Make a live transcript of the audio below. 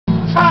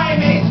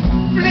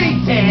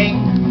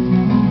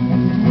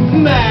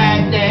drinking.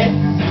 Madness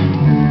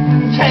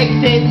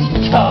takes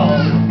its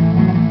toll.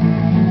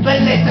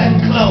 But listen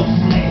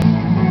closely,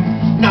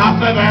 not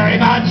for very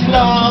much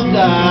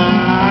longer.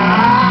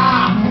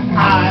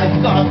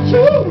 I've got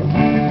to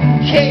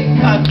keep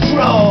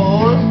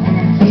control.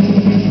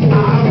 I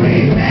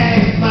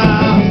remember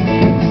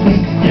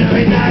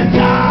doing the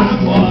dark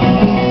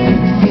wall,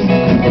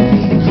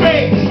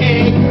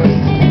 drinking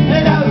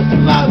those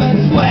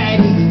moments when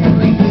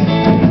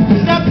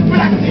the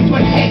blackness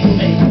would hit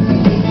me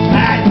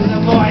and the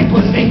void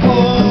would be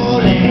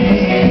calling.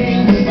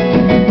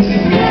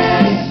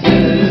 Let's do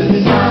the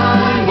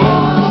time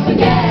warp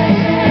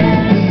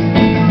again.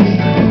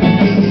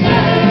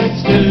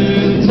 Let's do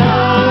the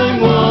time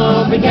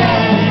warp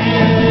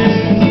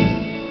again.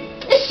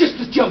 It's just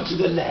a jump to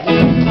the left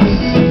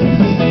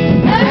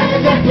and a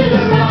step to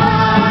the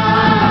right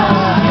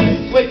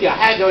with your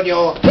hand on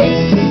your